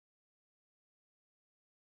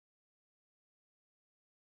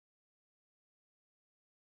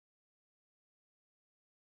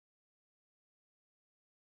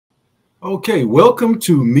Okay, welcome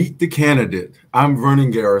to Meet the Candidate. I'm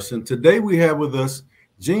Vernon Garrison. Today we have with us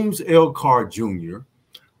James L. Carr Jr.,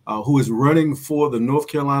 who is running for the North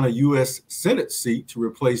Carolina U.S. Senate seat to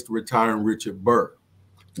replace the retiring Richard Burr.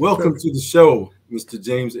 Welcome to the show, Mr.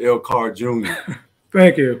 James L. Carr Jr.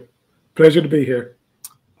 Thank you. Pleasure to be here.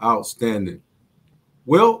 Outstanding.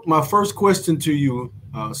 Well, my first question to you,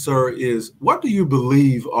 sir, is what do you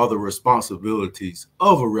believe are the responsibilities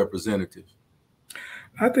of a representative?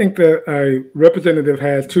 I think that a representative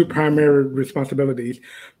has two primary responsibilities.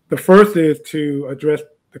 The first is to address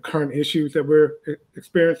the current issues that we're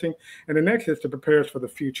experiencing, and the next is to prepare us for the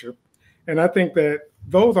future. And I think that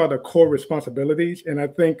those are the core responsibilities. And I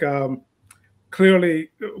think clearly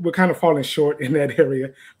we're kind of falling short in that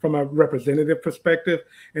area from a representative perspective.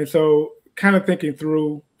 And so kind of thinking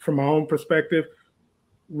through from my own perspective,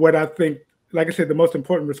 what I think, like I said, the most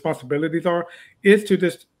important responsibilities are is to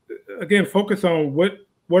just, again, focus on what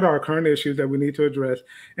are our current issues that we need to address.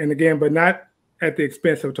 And again, but not at the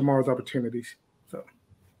expense of tomorrow's opportunities. So.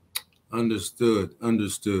 Understood.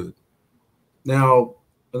 Now,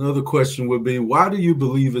 another question would be, why do you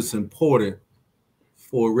believe it's important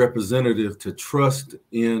for a representative to trust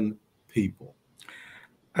in people?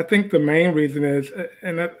 I think the main reason is,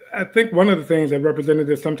 and I think one of the things that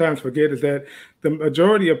representatives sometimes forget is that the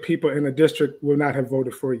majority of people in a district will not have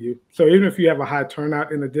voted for you. So even if you have a high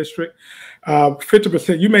turnout in the district,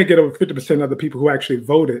 50%, you may get over 50% of the people who actually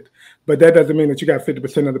voted, but that doesn't mean that you got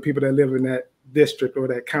 50% of the people that live in that district or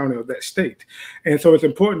that county or that state. And so it's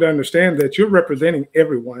important to understand that you're representing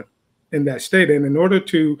everyone in that state. And in order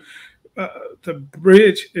to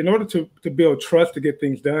bridge, in order to build trust to get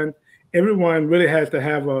things done, everyone really has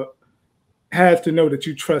to know that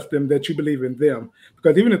you trust them, that you believe in them.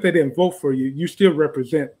 Because even if they didn't vote for you, you still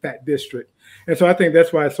represent that district. And so I think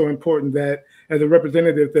that's why it's so important that as a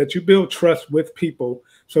representative that you build trust with people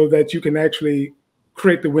so that you can actually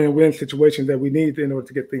create the win-win situation that we need in order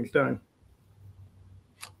to get things done.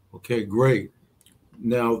 Okay, great.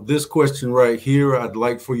 Now, this question right here, I'd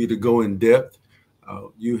like for you to go in depth.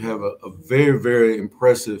 You have a very, very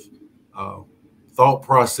impressive thought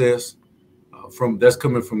process. That's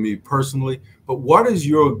coming from me personally, but what is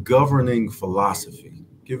your governing philosophy?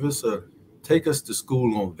 Take us to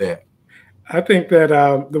school on that. I think that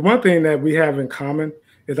the one thing that we have in common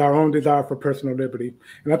is our own desire for personal liberty.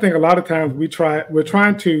 And I think a lot of times we're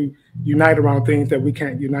trying to unite around things that we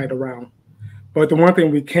can't unite around. But the one thing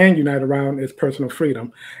we can unite around is personal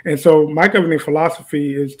freedom. And so my governing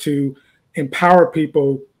philosophy is to empower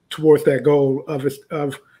people towards that goal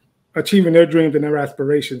of achieving their dreams and their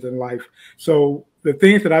aspirations in life. So the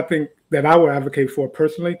things that I think that I will advocate for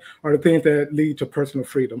personally are the things that lead to personal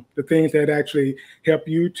freedom, the things that actually help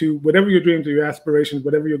you to, whatever your dreams or your aspirations,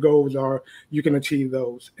 whatever your goals are, you can achieve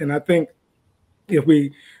those. And I think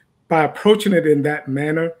by approaching it in that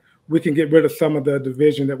manner, we can get rid of some of the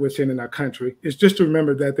division that we're seeing in our country. It's just to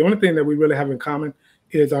remember that the only thing that we really have in common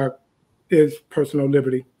is personal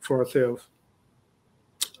liberty for ourselves.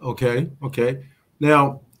 Okay.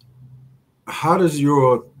 Now, how does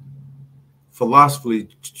your philosophy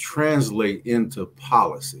translate into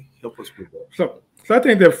policy? Help us with that. So I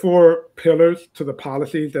think there are four pillars to the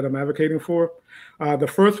policies that I'm advocating for. The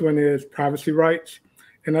first one is privacy rights.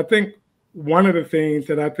 And I think one of the things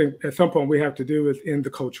that I think at some point we have to do is end the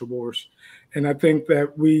culture wars. And I think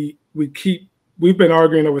that we've been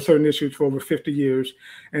arguing over certain issues for over 50 years,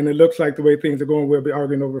 and it looks like the way things are going, we'll be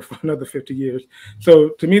arguing over for another 50 years. So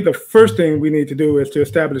to me, the first thing we need to do is to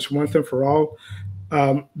establish once and for all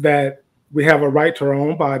that we have a right to our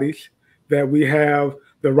own bodies, that we have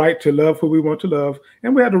the right to love who we want to love,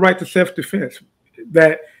 and we have the right to self-defense,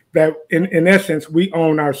 that in essence, we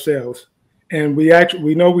own ourselves. And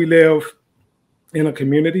we know we live in a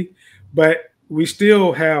community, but we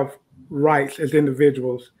still have rights as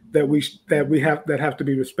individuals that have to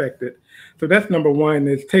be respected. So that's number one,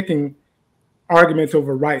 is taking arguments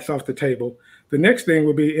over rights off the table. The next thing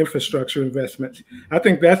would be infrastructure investments. I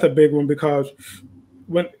think that's a big one because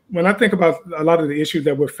when I think about a lot of the issues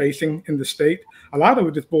that we're facing in the state, a lot of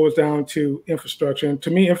it just boils down to infrastructure. And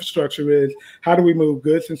to me, infrastructure is how do we move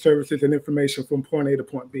goods and services and information from point A to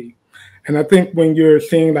point B? And I think when you're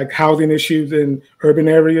seeing like housing issues in urban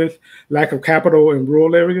areas, lack of capital in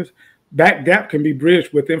rural areas, that gap can be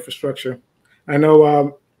bridged with infrastructure. I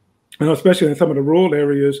know, especially in some of the rural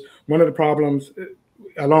areas, one of the problems,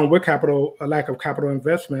 along with a lack of capital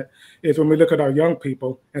investment, is when we look at our young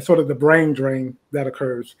people and sort of the brain drain that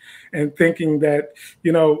occurs, and thinking that,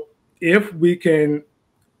 if we can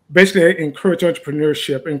basically encourage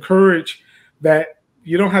entrepreneurship, encourage that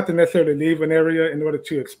you don't have to necessarily leave an area in order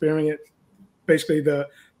to experience basically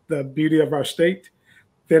the beauty of our state,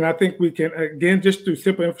 then I think we can, again, just through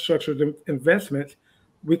simple infrastructure investments,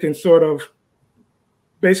 we can sort of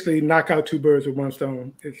basically knock out two birds with one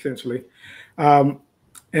stone, essentially. And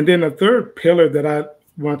then the third pillar that I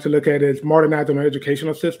want to look at is modernizing our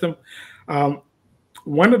educational system.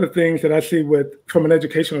 One of the things that I see from an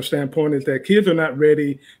educational standpoint is that kids are not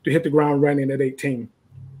ready to hit the ground running at 18.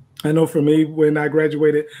 I know for me, when I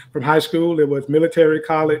graduated from high school, it was military,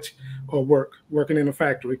 college, or working in a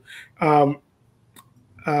factory.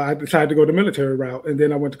 I decided to go the military route, and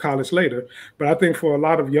then I went to college later. But I think for a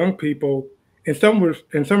lot of young people, in some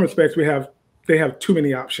respects, they have too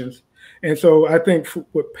many options. And so I think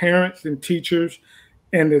with parents and teachers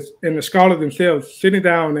and the scholars themselves sitting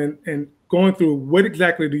down and going through what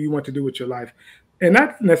exactly do you want to do with your life, and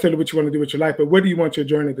not necessarily what you want to do with your life, but where do you want your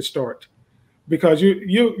journey to start? Because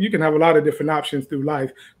you can have a lot of different options through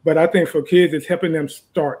life, but I think for kids, it's helping them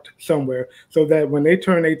start somewhere so that when they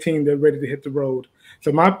turn 18, they're ready to hit the road.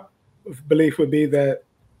 So my belief would be that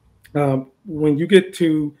when you get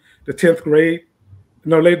to the 10th grade,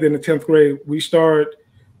 no later than the 10th grade, we start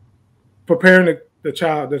preparing the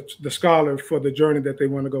child, the scholar, for the journey that they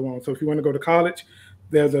want to go on. So if you want to go to college,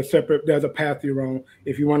 there's a path you're on.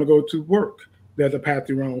 If you want to go to work, there's a path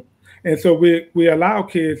you're on. And so we allow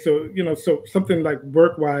kids, so something like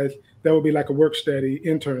work-wise, that would be like a work study,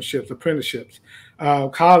 internships, apprenticeships.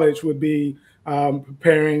 College would be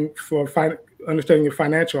preparing for understanding your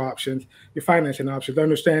financial options, your financing options,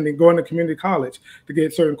 understanding going to community college to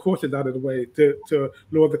get certain courses out of the way to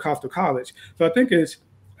lower the cost of college. So I think it's,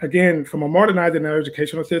 again, from a modernizing our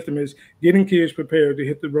educational system, is getting kids prepared to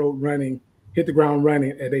hit the ground running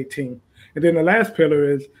at 18. And then the last pillar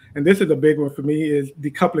is, and this is a big one for me, is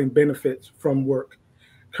decoupling benefits from work.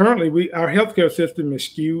 Currently, our healthcare system is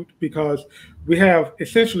skewed because we have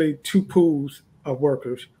essentially two pools of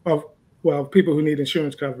workers, people who need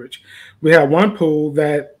insurance coverage. We have one pool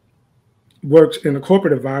that works in the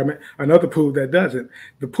corporate environment, another pool that doesn't.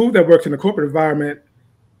 The pool that works in the corporate environment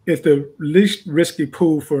is the least risky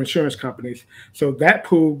pool for insurance companies. So that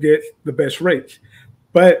pool gets the best rates.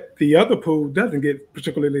 But the other pool doesn't get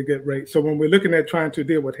particularly good rates. So when we're looking at trying to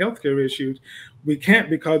deal with healthcare issues, we can't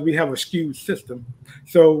because we have a skewed system.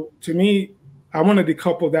 So to me, I want to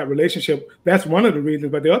decouple that relationship. That's one of the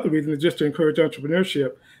reasons. But the other reason is just to encourage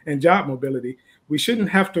entrepreneurship and job mobility. We shouldn't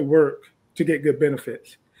have to work to get good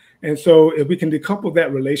benefits. And so if we can decouple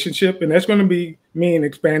that relationship, and that's going to mean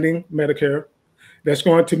expanding Medicare, that's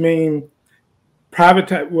going to mean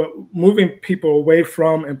moving people away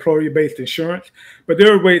from employer-based insurance. But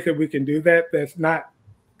there are ways that we can do that. That's not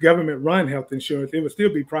government-run health insurance. It would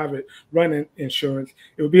still be private-run insurance.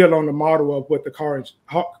 It would be along the model of what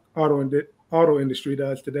the auto industry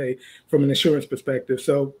does today from an insurance perspective.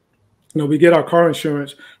 So, we get our car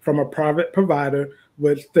insurance from a private provider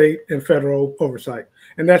with state and federal oversight.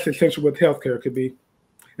 And that's essentially what healthcare could be.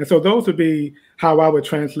 And so those would be how I would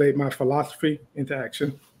translate my philosophy into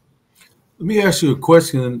action. Let me ask you a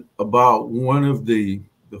question about one of the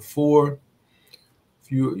four,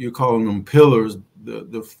 if you're calling them pillars,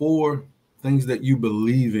 the four things that you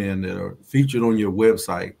believe in that are featured on your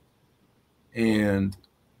website. And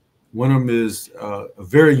one of them is a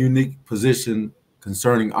very unique position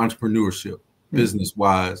concerning entrepreneurship,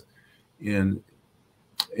 business-wise, in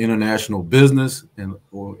international business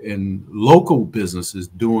and local businesses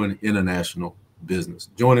doing international business,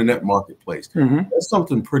 joining that marketplace. That's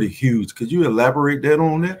something pretty huge. Could you elaborate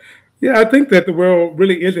on that? Yeah, I think that the world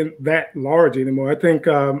really isn't that large anymore. I think,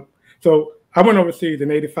 so I went overseas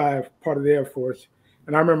in '85, part of the Air Force,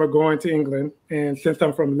 and I remember going to England, and since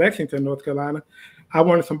I'm from Lexington, North Carolina, I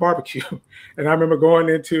wanted some barbecue. And I remember going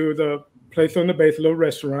into the place on the base, a little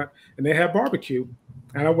restaurant, and they had barbecue.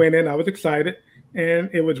 And I went in, I was excited. And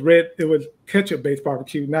it was ketchup-based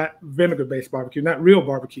barbecue, not vinegar-based barbecue, not real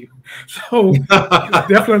barbecue. So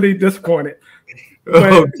definitely disappointed.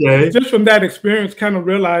 But okay. Just from that experience, kind of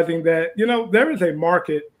realizing that, there is a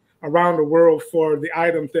market around the world for the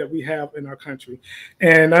items that we have in our country.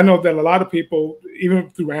 And I know that a lot of people,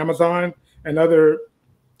 even through Amazon and other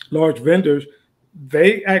large vendors,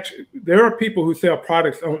 there are people who sell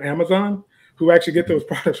products on Amazon who actually get those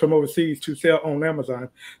products from overseas to sell on Amazon.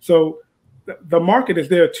 So the market is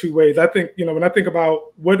there two ways. I think, when I think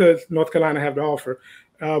about what does North Carolina have to offer,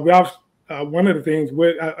 one of the things,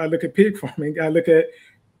 I look at pig farming, I look at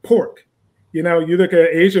pork. You look at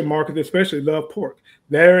Asian markets, especially love pork.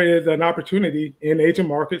 There is an opportunity in Asian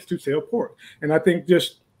markets to sell pork. And I think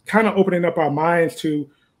just kind of opening up our minds to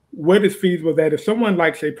what is feasible, that if someone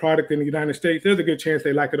likes a product in the United States, there's a good chance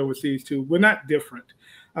they like it overseas too. We're not different.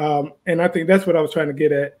 And I think that's what I was trying to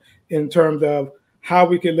get at in terms of how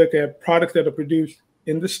we can look at products that are produced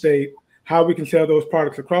in the state how we can sell those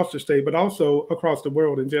products across the state, but also across the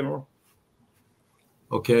world in general.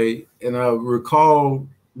 Okay, and I recall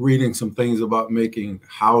reading some things about making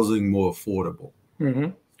housing more affordable.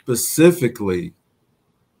 Specifically,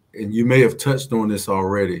 and you may have touched on this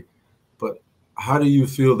already, but how do you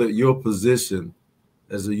feel that your position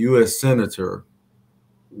as a U.S. Senator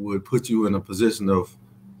would put you in a position of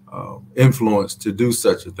influence to do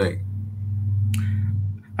such a thing?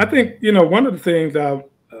 I think, one of the things I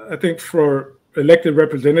think for elected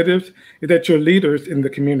representatives is that you're leaders in the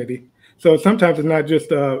community. So sometimes it's not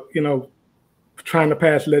just, trying to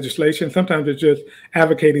pass legislation. Sometimes it's just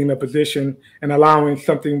advocating a position and allowing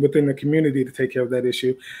something within the community to take care of that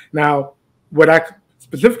issue. Now, what I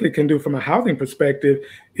specifically can do from a housing perspective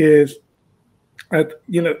is,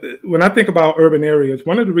 when I think about urban areas,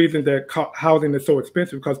 one of the reasons that housing is so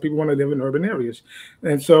expensive because people want to live in urban areas.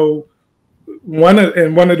 And so one of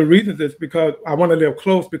the reasons is because I want to live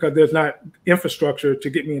close because there's not infrastructure to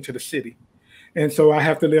get me into the city. And so I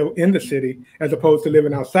have to live in the city as opposed to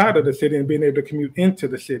living outside of the city and being able to commute into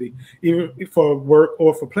the city, either for work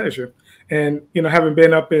or for pleasure. And, having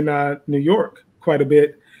been up in New York quite a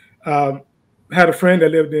bit, had a friend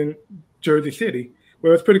that lived in Jersey City,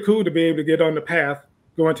 where it's pretty cool to be able to get on the path,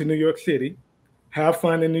 go into New York City, have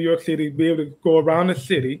fun in New York City, be able to go around the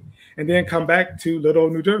city, and then come back to little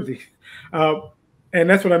New Jersey. And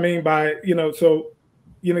that's what I mean by, kind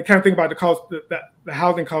of think about the cost, the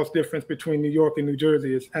housing cost difference between New York and New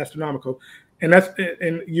Jersey is astronomical.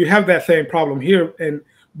 And you have that same problem here, and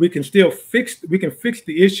we can fix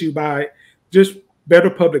the issue by just better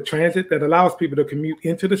public transit that allows people to commute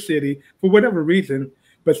into the city for whatever reason,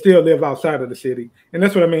 but still live outside of the city. And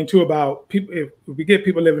that's what I mean too about people. If we get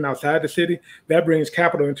people living outside the city, that brings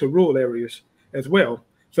capital into rural areas as well.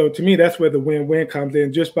 So to me, that's where the win-win comes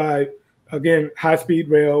in, just by, again, high-speed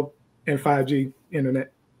rail and 5G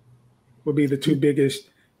internet will be the two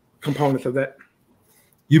biggest components of that.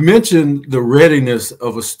 You mentioned the readiness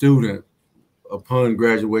of a student upon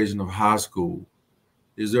graduation of high school.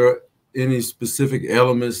 Is there any specific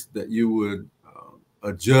elements that you would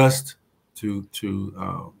adjust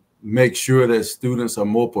to make sure that students are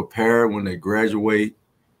more prepared when they graduate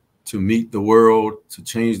to meet the world, to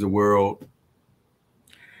change the world?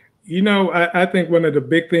 I think one of the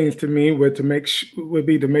big things to me would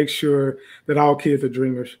be to make sure that all kids are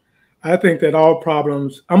dreamers. I think that all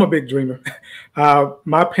problems, I'm a big dreamer.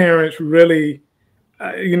 My parents really,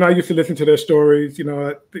 I used to listen to their stories.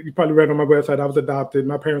 You probably read on my website, I was adopted.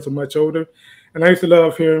 My parents are much older. And I used to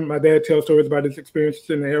love hearing my dad tell stories about his experiences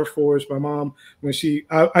in the Air Force. My mom, when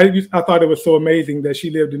I thought it was so amazing that she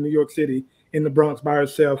lived in New York City in the Bronx by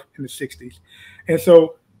herself in the 60s. And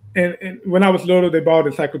so, and when I was little, they bought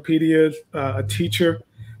encyclopedias. A teacher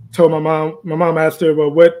told my mom asked her, well,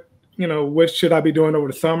 what should I be doing over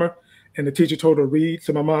the summer? And the teacher told her read.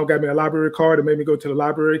 So my mom got me a library card and made me go to the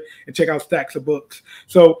library and check out stacks of books.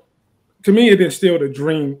 So to me, it instilled a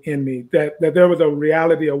dream in me that there was a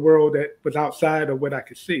reality, a world that was outside of what I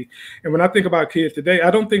could see. And when I think about kids today,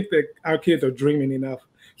 I don't think that our kids are dreaming enough.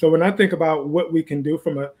 So when I think about what we can do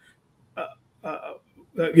from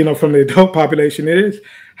from the adult population, it is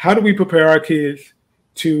how do we prepare our kids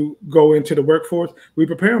to go into the workforce? We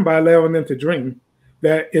prepare them by allowing them to dream.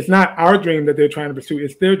 That it's not our dream that they're trying to pursue,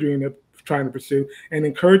 it's their dream they're trying to pursue, and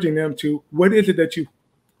encouraging them to, what is it that you,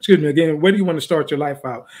 again, where do you want to start your life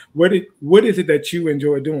out? What is it that you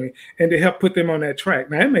enjoy doing? And to help put them on that track.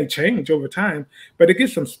 Now, it may change over time, but it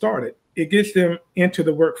gets them started. It gets them into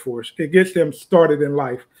the workforce. It gets them started in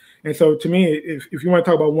life. And so to me, if you want to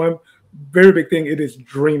talk about one very big thing, it is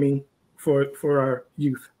dreaming for our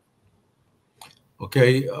youth.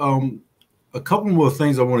 Okay. A couple more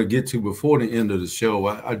things I want to get to before the end of the show.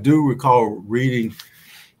 I do recall reading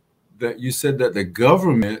that you said that the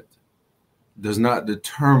government does not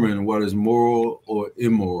determine what is moral or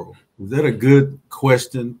immoral. Is that a good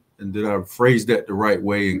question? And did I phrase that the right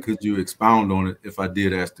way? And could you expound on it if I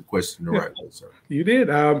did ask the question the right way, sir? You did.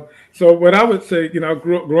 So what I would say,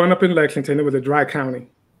 growing up in Lexington, it was a dry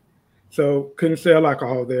county. So couldn't sell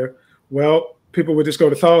alcohol there. Well, people would just go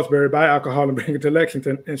to Salisbury, buy alcohol, and bring it to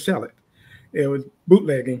Lexington and sell it. It was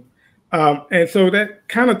bootlegging. And so that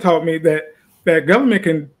kind of taught me that government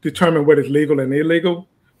can determine what is legal and illegal,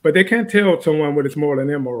 but they can't tell someone what is moral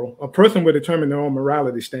and immoral. A person will determine their own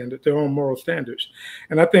morality standards, their own moral standards.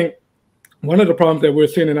 And I think one of the problems that we're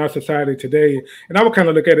seeing in our society today, and I would kind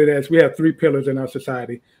of look at it as we have three pillars in our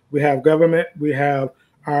society. We have government, we have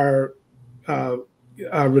our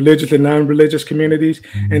religious and non-religious communities,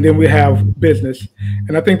 and then we have business.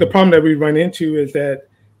 And I think the problem that we run into is that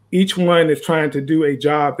each one is trying to do a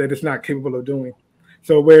job that it's not capable of doing.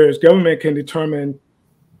 So whereas government can determine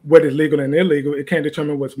what is legal and illegal. It can't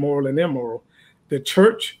determine what's moral and immoral. The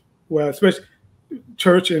church, well, especially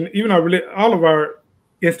church and even all of our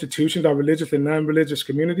institutions, our religious and non-religious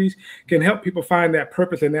communities, can help people find that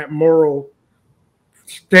purpose and that moral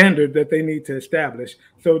standard that they need to establish,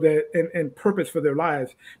 so that and purpose for their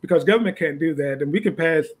lives, because government can't do that. And we can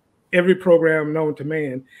pass every program known to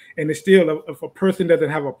man, and it's still, if a person doesn't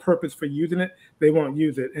have a purpose for using it, they won't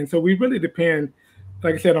use it. And so we really depend,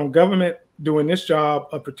 like I said, on government doing this job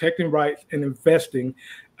of protecting rights and investing,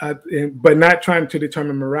 but not trying to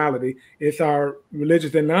determine morality. It's our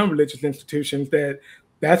religious and non-religious institutions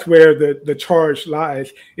that's where the charge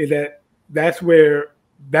lies, is that's where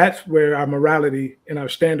our morality and our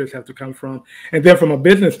standards have to come from. And then from a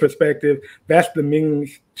business perspective, that's the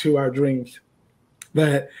means to our dreams.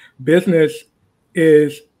 That business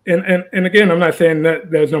is, and again, I'm not saying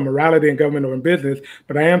that there's no morality in government or in business,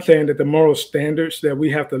 but I am saying that the moral standards that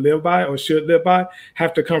we have to live by or should live by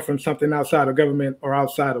have to come from something outside of government or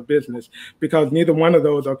outside of business, because neither one of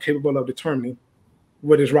those are capable of determining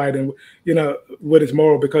what is right and what is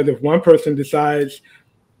moral. Because if one person decides,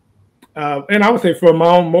 and I would say from my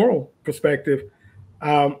own moral perspective,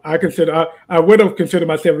 I would have considered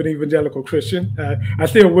myself an evangelical Christian. I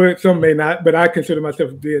still would, some may not, but I consider myself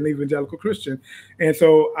to be an evangelical Christian. And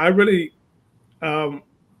so I really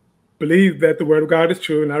believe that the word of God is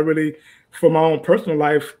true. And I really, for my own personal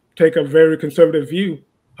life, take a very conservative view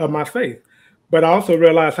of my faith. But I also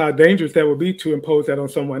realize how dangerous that would be to impose that on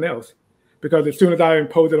someone else. Because as soon as I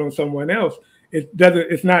impose it on someone else,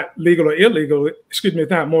 it's not legal or illegal. Excuse me, it's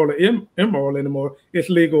not moral or immoral anymore. It's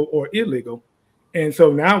legal or illegal. And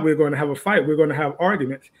so now we're going to have a fight. We're going to have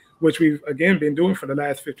arguments, which we've, again, been doing for the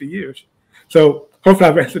last 50 years. So hopefully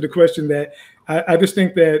I've answered the question. That I just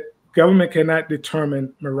think that government cannot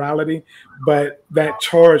determine morality, but that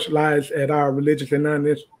charge lies at our religious and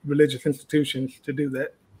non-religious institutions to do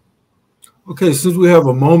that. Okay, since we have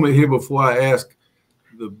a moment here before I ask,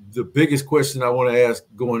 the biggest question I want to ask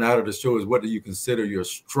going out of the show is, what do you consider your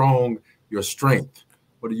strength?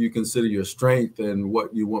 What do you consider your strength, and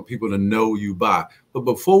what you want people to know you by? But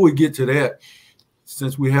before we get to that,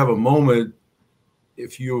 since we have a moment,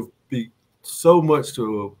 if you'll be so much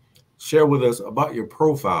to share with us about your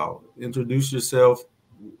profile, introduce yourself.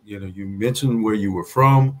 You mentioned where you were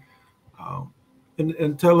from,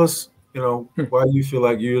 and tell us, why you feel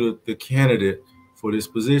like you're the candidate for this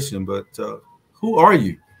position. But who are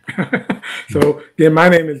you? So again, my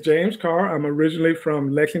name is James Carr. I'm originally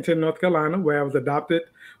from Lexington, North Carolina, where I was adopted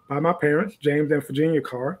by my parents, James and Virginia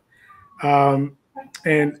Carr.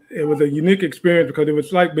 And it was a unique experience because it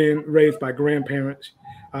was like being raised by grandparents.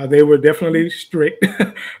 They were definitely strict,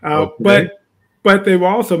 okay. but they were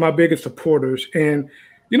also my biggest supporters. And,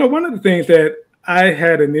 one of the things that I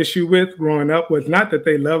had an issue with growing up was not that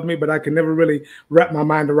they loved me, but I could never really wrap my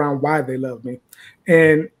mind around why they loved me.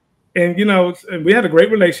 And we had a great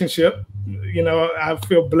relationship. I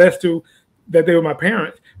feel blessed that they were my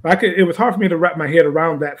parents. But it was hard for me to wrap my head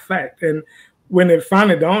around that fact. And when it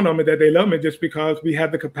finally dawned on me that they love me, just because we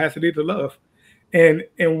have the capacity to love. And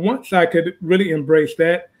once I could really embrace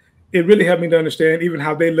that, it really helped me to understand even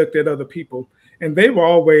how they looked at other people. And they were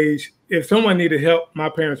always, if someone needed help, my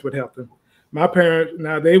parents would help them. My parents,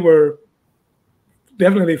 now they were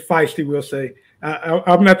definitely feisty, we'll say.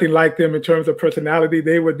 I'm nothing like them in terms of personality.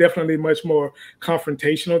 They were definitely much more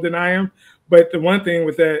confrontational than I am. But the one thing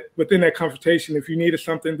was that within that confrontation, if you needed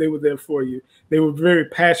something, they were there for you. They were very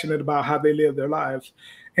passionate about how they lived their lives.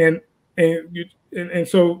 And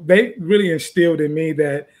so they really instilled in me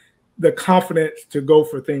that the confidence to go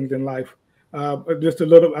for things in life. Just a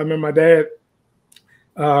little, I remember my dad,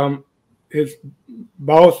 his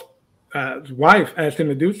boss, his wife asked him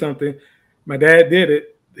to do something. My dad did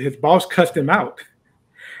it. His boss cussed him out.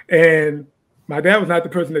 And my dad was not the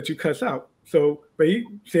person that you cuss out. But he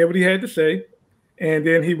said what he had to say. And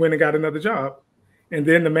then he went and got another job. And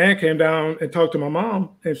then the man came down and talked to my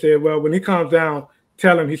mom and said, well, when he calms down,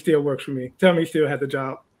 tell him he still works for me. Tell him he still has a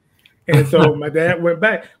job. And so my dad went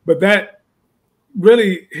back. But that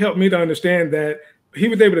really helped me to understand that he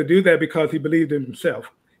was able to do that because he believed in himself.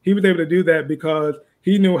 He was able to do that because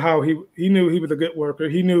he knew he knew he was a good worker.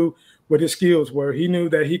 He knew what his skills were. He knew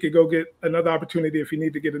that he could go get another opportunity if he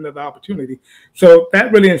needed to get another opportunity. So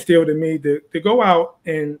that really instilled in me to go out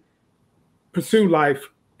and pursue life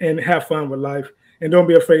and have fun with life and don't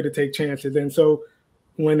be afraid to take chances. And so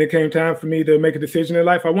when it came time for me to make a decision in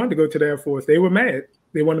life, I wanted to go to the Air Force. They were mad.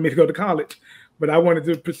 They wanted me to go to college, but I wanted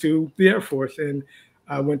to pursue the Air Force. And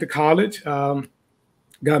I went to college, got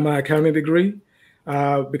my accounting degree,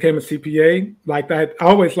 became a CPA. Like that, I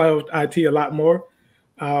always loved IT a lot more.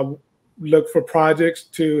 look for projects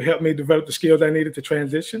to help me develop the skills I needed to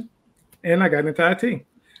transition, and I got into IT.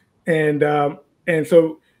 And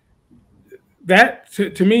so that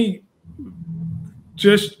to me,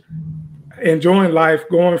 just enjoying life,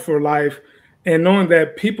 going for life, and knowing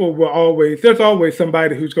that people will there's always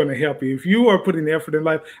somebody who's going to help you. If you are putting the effort in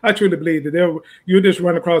life, I truly believe that you'll just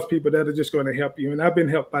run across people that are just going to help you. And I've been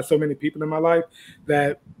helped by so many people in my life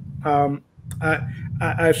that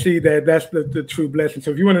I see that that's the true blessing.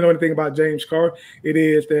 So if you want to know anything about James Carr, it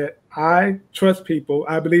is that I trust people,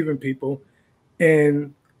 I believe in people,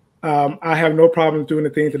 and I have no problem doing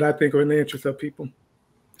the things that I think are in the interest of people.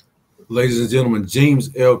 Ladies and gentlemen,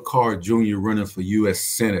 James L. Carr Jr. running for U.S.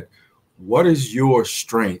 Senate. What is your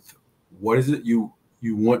strength? What is it you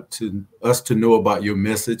want us to know about your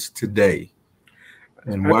message today?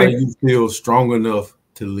 And why do you feel strong enough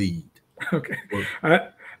to lead? Okay.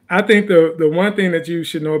 I think the one thing that you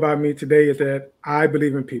should know about me today is that I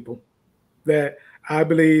believe in people, that I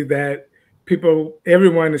believe that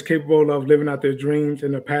everyone is capable of living out their dreams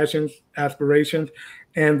and their passions, aspirations,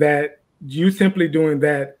 and that you simply doing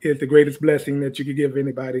that is the greatest blessing that you could give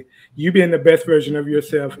anybody. You being the best version of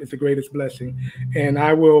yourself is the greatest blessing. And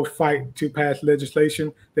I will fight to pass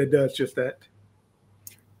legislation that does just that.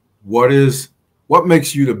 What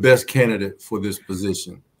makes you the best candidate for this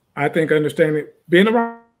position? I think understanding, being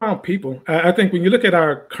around people. I think when you look at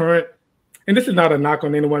our current, and this is not a knock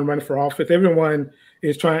on anyone running for office, everyone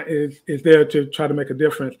is there to try to make a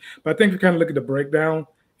difference. But I think if you kind of look at the breakdown,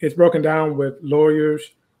 it's broken down with lawyers,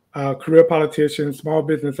 career politicians, small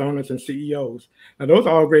business owners, and CEOs. Now, those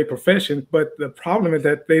are all great professions, but the problem is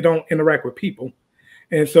that they don't interact with people.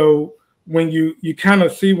 And so when you kind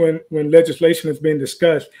of see when legislation is being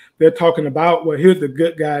discussed, they're talking about, well, here's the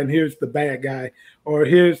good guy and here's the bad guy, or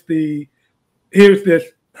here's this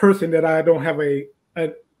person that I don't have a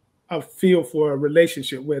feel for a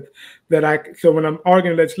relationship with, so when I'm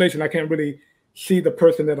arguing legislation, I can't really see the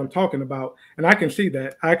person that I'm talking about. And I can see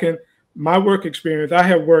that. My work experience, I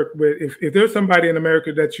have worked with, if there's somebody in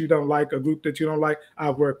America that you don't like, a group that you don't like,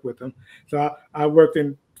 I've worked with them. So I worked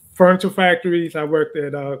in furniture factories, I worked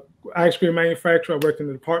at ice cream manufacturer, I worked in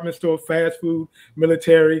the department store, fast food,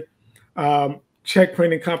 military, check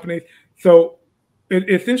printing companies. So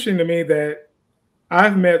it's interesting to me that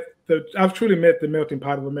I've truly met the melting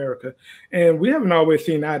pot of America. And we haven't always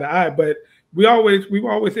seen eye to eye, but we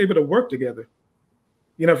were always able to work together.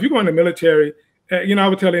 You know, if you go in the military, I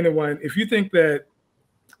would tell anyone, if you think that,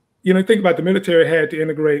 think about the military had to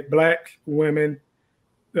integrate Black women,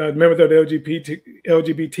 members of the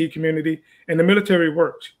LGBT community, and the military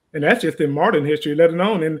worked. And that's just in modern history, let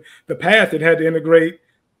alone in the past, it had to integrate,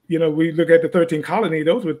 we look at the 13 colonies,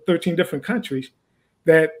 those were 13 different countries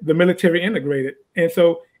that the military integrated. And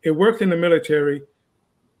so it works in the military,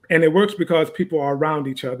 and it works because people are around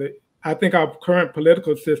each other. I think our current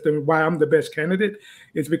political system, why I'm the best candidate,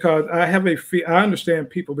 is because I understand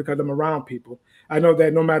people because I'm around people. I know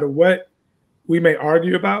that no matter what we may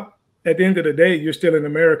argue about, at the end of the day, you're still an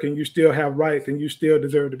American, you still have rights, and you still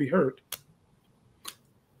deserve to be heard.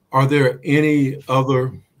 Are there any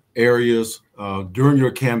other areas during your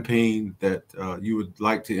campaign that you would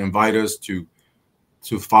like to invite us to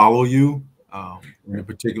follow you, in a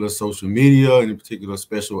particular social media, in a particular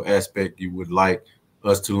special aspect you would like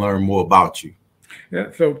us to learn more about you?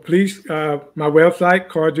 Yeah, so please, my website,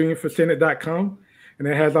 carrjrforsenate.com, and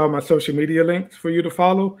it has all my social media links for you to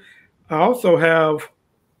follow. I also have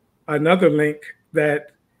another link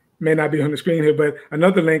that may not be on the screen here, but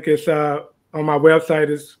another link is on my website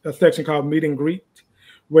is a section called Meet and Greet,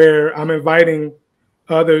 where I'm inviting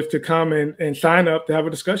others to come and sign up to have a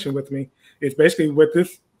discussion with me. It's basically what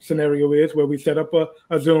this scenario is, where we set up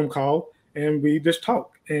a Zoom call and we just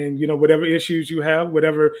talk. And, whatever issues you have,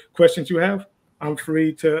 whatever questions you have, I'm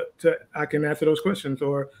free I can answer those questions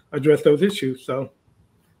or address those issues. So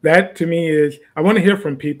that to me is, I want to hear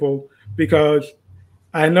from people, because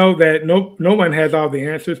I know that no one has all the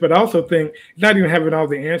answers, but I also think not even having all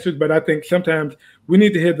the answers, but I think sometimes we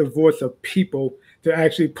need to hear the voice of people to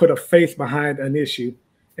actually put a face behind an issue.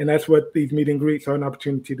 And that's what these meet and greets are an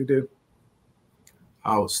opportunity to do.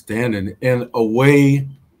 Outstanding. And a way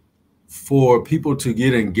for people to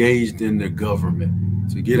get engaged in the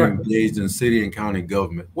government, to get engaged in city and county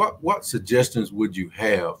government. What suggestions would you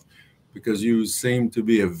have? Because you seem to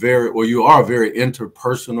be you are a very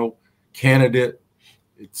interpersonal candidate.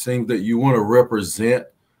 It seems that you want to represent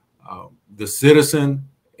the citizen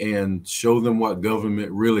and show them what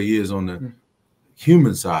government really is on the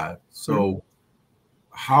human side. So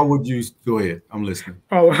how would you, go ahead, I'm listening.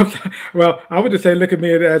 Oh, well, I would just say, look at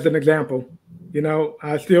me as an example.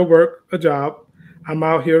 I still work a job. I'm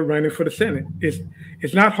out here running for the Senate.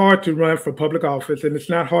 It's not hard to run for public office, and it's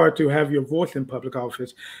not hard to have your voice in public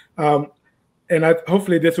office. And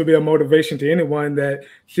hopefully this will be a motivation to anyone that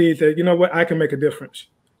sees that, you know what, I can make a difference.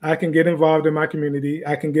 I can get involved in my community.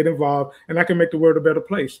 I can get involved, and I can make the world a better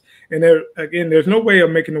place. And there's no way of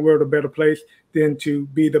making the world a better place than to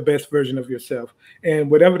be the best version of yourself. And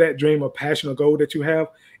whatever that dream or passion or goal that you have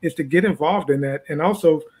is to get involved in that. And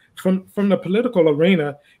also from the political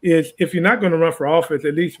arena is, if you're not going to run for office,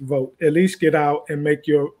 at least vote, at least get out and make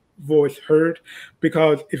your voice heard.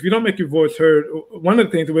 Because if you don't make your voice heard, one of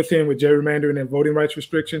the things that we're seeing with gerrymandering and voting rights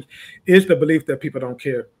restrictions is the belief that people don't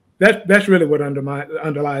care. That's really what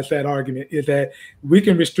underlies that argument, is that we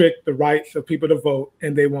can restrict the rights of people to vote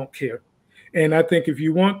and they won't care. And I think if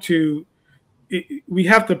you want to, we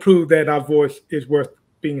have to prove that our voice is worth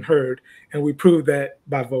being heard, and we prove that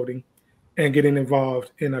by voting and getting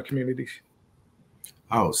involved in our communities.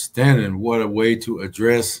 Outstanding. What a way to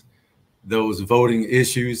address those voting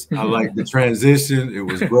issues. I like the transition. It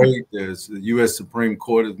was great. The U.S. Supreme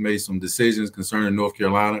Court has made some decisions concerning North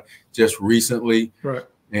Carolina just recently. Right.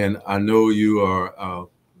 And I know you are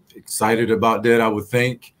excited about that, I would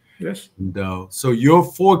think. Yes. And, so your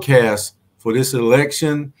forecast for this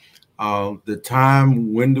election, the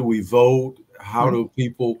time, when do we vote? How do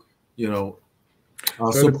people,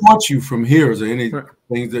 support you from here? Is there any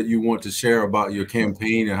things that you want to share about your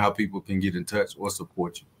campaign and how people can get in touch or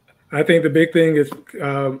support you? I think the big thing is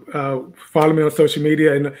follow me on social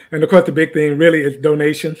media. And of course, the big thing really is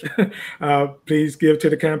donations. Please give to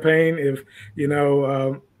the campaign. If,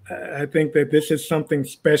 I think that this is something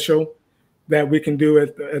special that we can do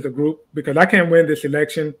as a group, because I can't win this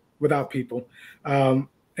election without people. And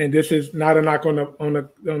this is not a knock on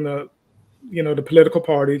the the political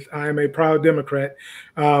parties. I am a proud Democrat.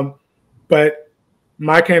 But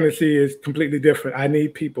my candidacy is completely different. I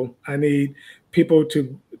need people. I need people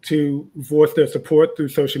to voice their support through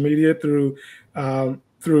social media, through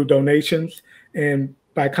donations, and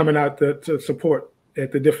by coming out to support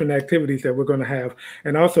at the different activities that we're going to have.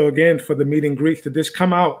 And also, again, for the meet and greets, to just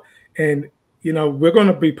come out and, we're going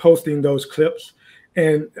to be posting those clips.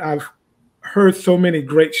 And I've heard so many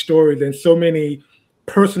great stories and so many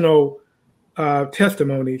personal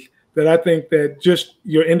testimonies that I think that just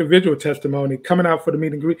your individual testimony coming out for the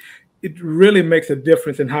meet and greet, it really makes a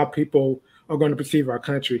difference in how people are going to perceive our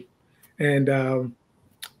country. And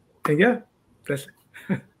yeah, that's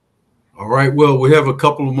it. All right. Well, we have a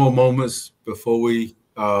couple of more moments before we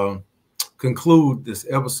conclude this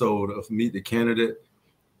episode of Meet the Candidate.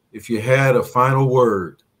 If you had a final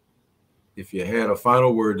word, that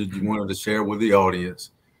you wanted to share with the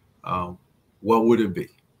audience, what would it be?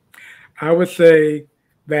 I would say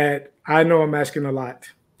that I know I'm asking a lot.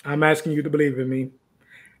 I'm asking you to believe in me.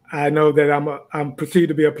 I know that I'm perceived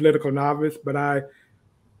to be a political novice, but I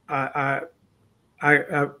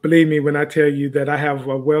believe me when I tell you that I have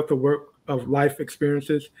a wealth of life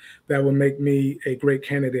experiences that will make me a great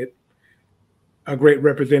candidate, a great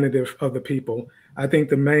representative of the people. I think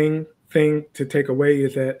the main thing to take away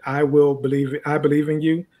is that I believe in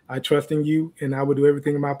you, I trust in you, and I will do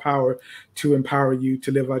everything in my power to empower you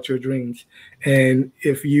to live out your dreams. And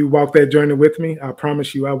if you walk that journey with me, I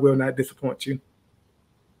promise you I will not disappoint you.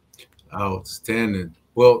 Outstanding.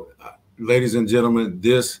 Well, ladies and gentlemen,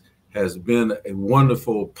 this has been a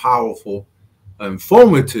wonderful, powerful,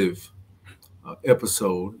 informative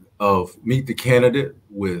episode of Meet the Candidate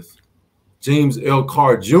with James L.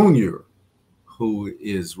 Carr Jr., who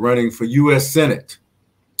is running for U.S. Senate.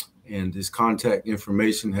 And his contact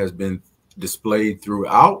information has been displayed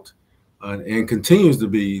throughout and continues to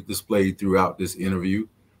be displayed throughout this interview.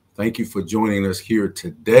 Thank you for joining us here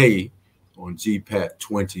today on GPAT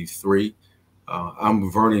 23. I'm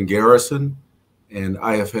Vernon Garrison, and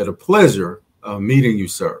I have had a pleasure meeting you,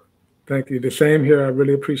 sir. Thank you. The same here. I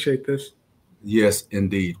really appreciate this. Yes,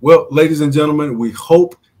 indeed. Well, ladies and gentlemen, we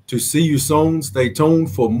hope to see you soon. Stay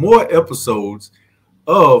tuned for more episodes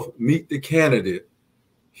of Meet the Candidate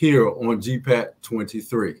here on GPAT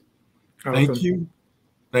 23. Awesome. Thank you.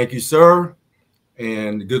 Thank you, sir.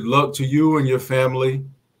 And good luck to you and your family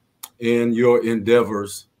in your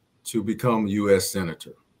endeavors to become U.S.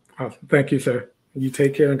 Senator. Awesome. Thank you, sir. You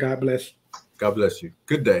take care and God bless. God bless you.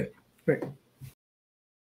 Good day. Thank you.